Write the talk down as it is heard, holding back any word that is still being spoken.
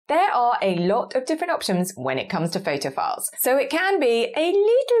There are a lot of different options when it comes to photo files, so it can be a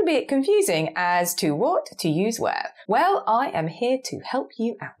little bit confusing as to what to use where. Well, I am here to help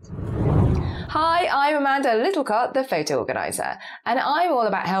you out. Hi, I'm Amanda Littlecott, the photo organizer, and I'm all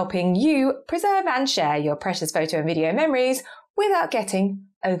about helping you preserve and share your precious photo and video memories without getting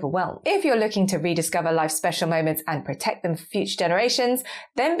overwhelmed. If you're looking to rediscover life's special moments and protect them for future generations,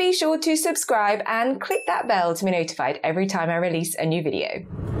 then be sure to subscribe and click that bell to be notified every time I release a new video.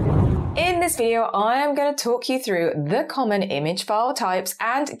 In this video, I am going to talk you through the common image file types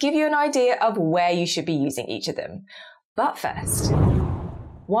and give you an idea of where you should be using each of them. But first,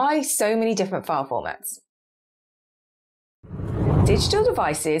 why so many different file formats? Digital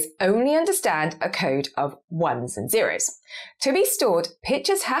devices only understand a code of ones and zeros. To be stored,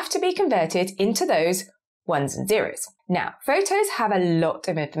 pictures have to be converted into those ones and zeros. Now, photos have a lot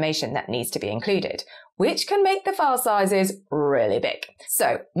of information that needs to be included, which can make the file sizes really big.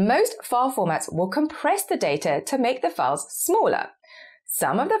 So, most file formats will compress the data to make the files smaller.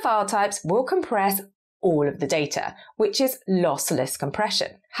 Some of the file types will compress all of the data, which is lossless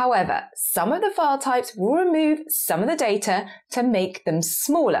compression. However, some of the file types will remove some of the data to make them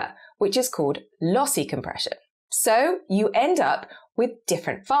smaller, which is called lossy compression. So you end up with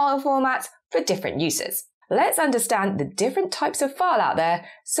different file formats for different uses. Let's understand the different types of file out there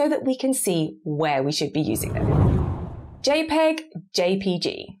so that we can see where we should be using them. JPEG,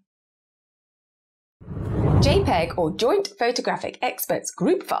 JPG. JPEG, or Joint Photographic Experts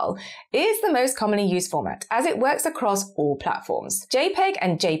Group File, is the most commonly used format as it works across all platforms. JPEG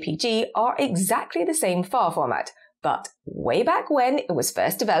and JPG are exactly the same file format, but way back when it was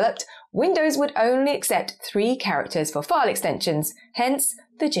first developed, Windows would only accept 3 characters for file extensions, hence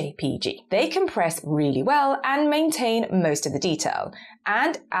the JPG. They compress really well and maintain most of the detail,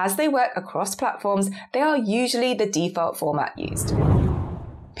 and as they work across platforms, they are usually the default format used.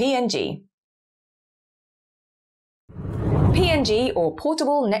 PNG. PNG, or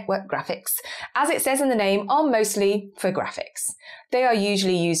Portable Network Graphics, as it says in the name, are mostly for graphics. They are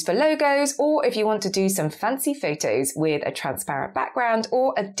usually used for logos, or if you want to do some fancy photos with a transparent background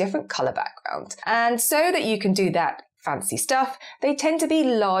or a different color background. And so that you can do that fancy stuff, they tend to be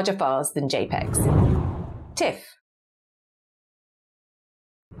larger files than JPEGs. TIFF.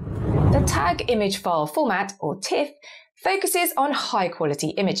 The Tag Image File Format, or TIFF, focuses on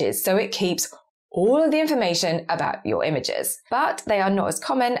high-quality images, so it keeps all of the information about your images. But they are not as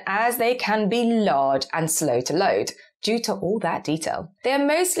common as they can be large and slow to load due to all that detail. They are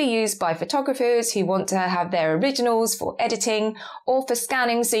mostly used by photographers who want to have their originals for editing or for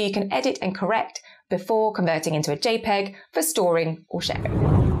scanning so you can edit and correct before converting into a JPEG for storing or sharing.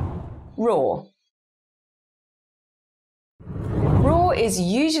 RAW. RAW is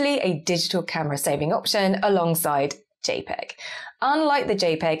usually a digital camera saving option alongside JPEG. Unlike the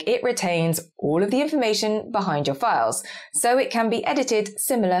JPEG, it retains all of the information behind your files, so it can be edited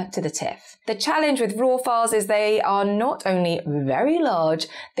similar to the TIFF. The challenge with RAW files is they are not only very large,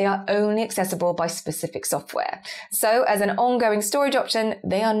 they are only accessible by specific software. So as an ongoing storage option,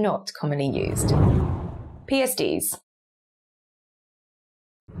 they are not commonly used. PSDs.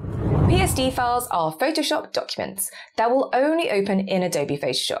 PSD files are Photoshop documents that will only open in Adobe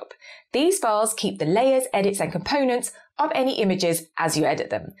Photoshop. These files keep the layers, edits, and components of any images as you edit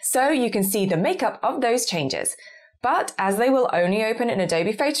them, so you can see the makeup of those changes. But as they will only open in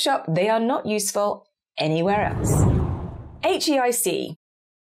Adobe Photoshop, they are not useful anywhere else. HEIC.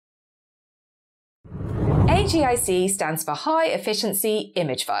 HEIC stands for High Efficiency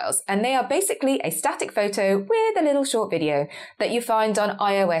Image Files, and they are basically a static photo with a little short video that you find on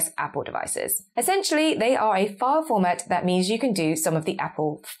iOS Apple devices. Essentially, they are a file format that means you can do some of the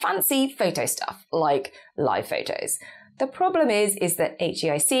Apple fancy photo stuff, like live photos. The problem is that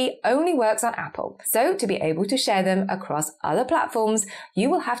HEIC only works on Apple, so to be able to share them across other platforms, you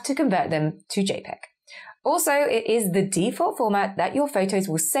will have to convert them to JPEG. Also, it is the default format that your photos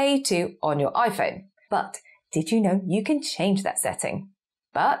will save to on your iPhone. But did you know you can change that setting?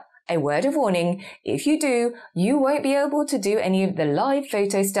 But a word of warning, if you do, you won't be able to do any of the live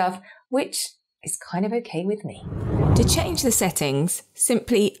photo stuff, which is kind of okay with me. To change the settings,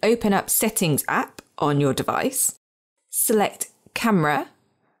 simply open up Settings app on your device, select Camera,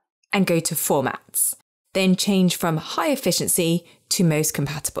 and go to Formats. Then change from High Efficiency to Most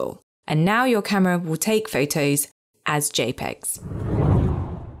Compatible. And now your camera will take photos as JPEGs.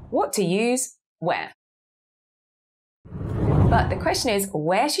 What to use where? But the question is,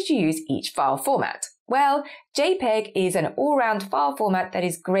 where should you use each file format? Well, JPEG is an all-round file format that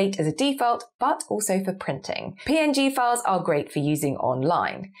is great as a default, but also for printing. PNG files are great for using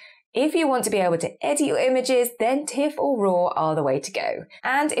online. If you want to be able to edit your images, then TIFF or RAW are the way to go.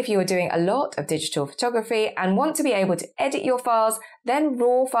 And if you are doing a lot of digital photography and want to be able to edit your files, then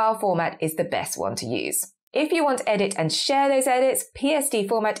RAW file format is the best one to use. If you want to edit and share those edits, PSD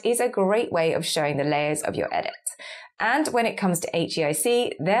format is a great way of showing the layers of your edit. And when it comes to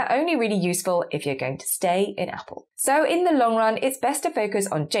HEIC, they're only really useful if you're going to stay in Apple. So in the long run, it's best to focus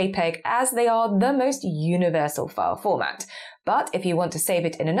on JPEG as they are the most universal file format. But if you want to save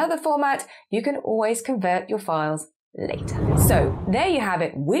it in another format, you can always convert your files later. So there you have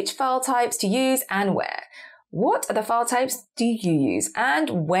it, which file types to use and where. What other file types do you use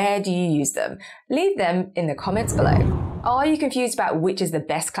and where do you use them? Leave them in the comments below. Are you confused about which is the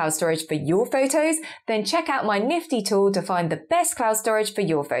best cloud storage for your photos? Then check out my nifty tool to find the best cloud storage for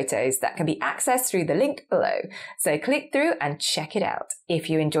your photos that can be accessed through the link below. So click through and check it out.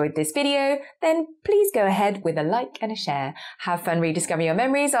 If you enjoyed this video, then please go ahead with a like and a share. Have fun rediscovering your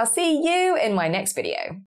memories. I'll see you in my next video.